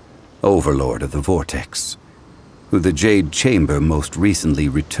Osial, Overlord of the Vortex, who the Jade Chamber most recently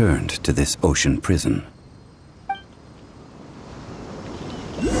returned to this ocean prison.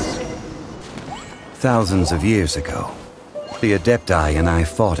 Thousands of years ago, the Adepti and I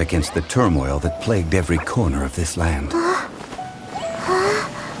fought against the turmoil that plagued every corner of this land.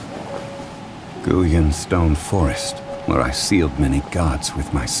 Guyan Stone Forest, where I sealed many gods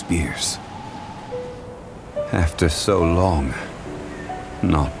with my spears. After so long,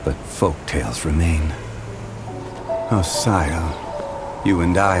 naught but folk tales remain. Osial, you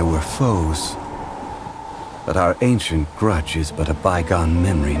and I were foes, but our ancient grudge is but a bygone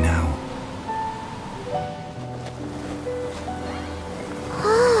memory now.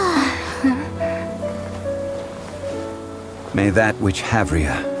 May that which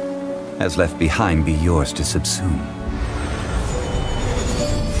Havria has left behind be yours to subsume.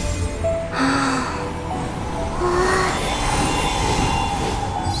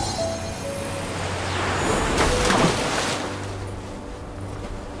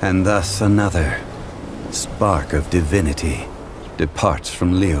 And thus another spark of divinity departs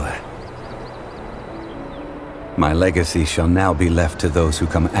from Liyue. My legacy shall now be left to those who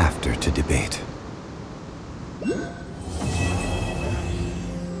come after to debate.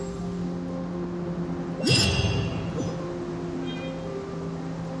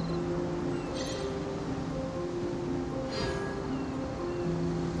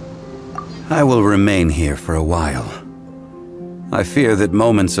 I will remain here for a while. I fear that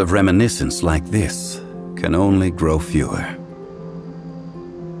moments of reminiscence like this can only grow fewer.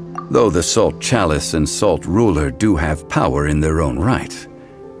 Though the Salt Chalice and Salt Ruler do have power in their own right,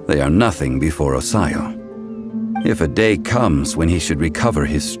 they are nothing before Osial. If a day comes when he should recover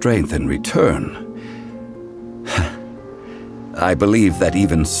his strength and return, I believe that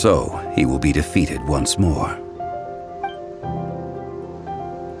even so, he will be defeated once more.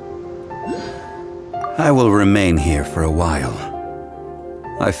 I will remain here for a while.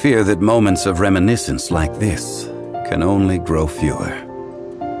 I fear that moments of reminiscence like this can only grow fewer.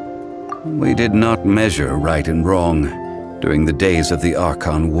 We did not measure right and wrong during the days of the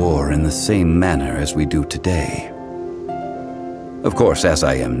Archon War in the same manner as we do today. Of course, as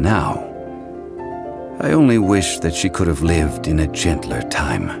I am now, I only wish that she could have lived in a gentler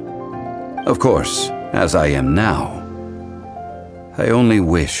time. Of course, as I am now, I only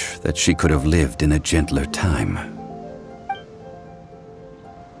wish that she could have lived in a gentler time.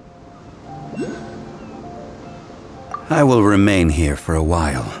 I will remain here for a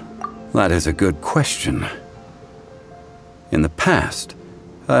while. That is a good question. In the past,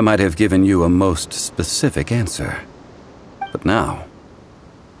 I might have given you a most specific answer. But now,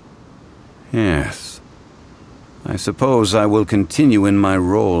 Yes. I suppose I will continue in my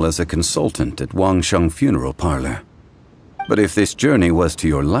role as a consultant at Wangsheng Funeral Parlor. But if this journey was to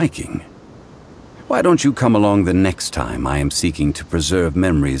your liking, why don't you come along the next time I am seeking to preserve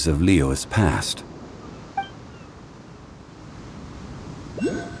memories of Leo's past?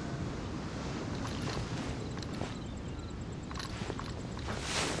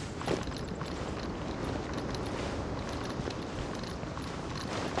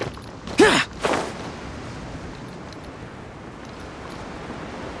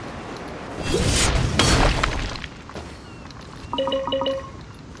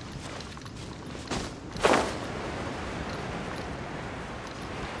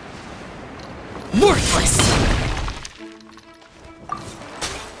 Worthless!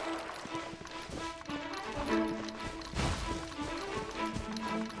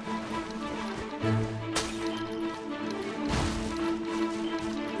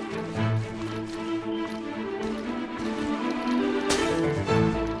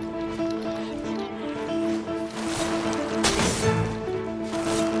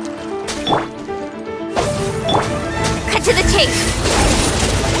 Cut to the chase!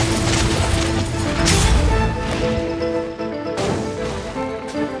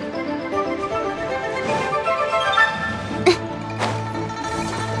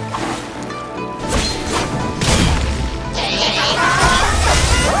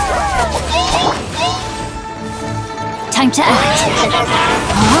 Time to act.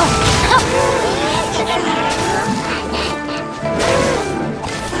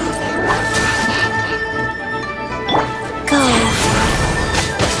 Go.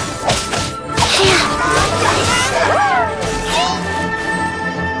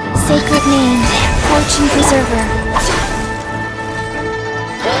 Sacred name, fortune preserver.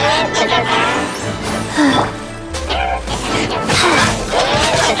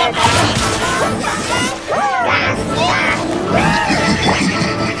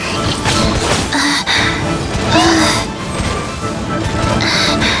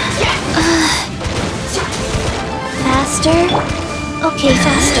 Faster? Okay,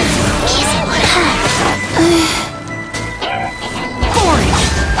 faster. Boring!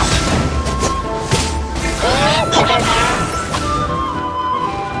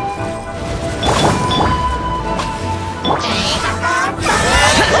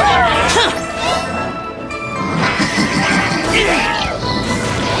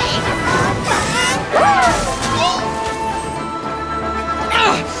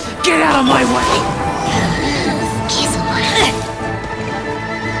 Get out of my way!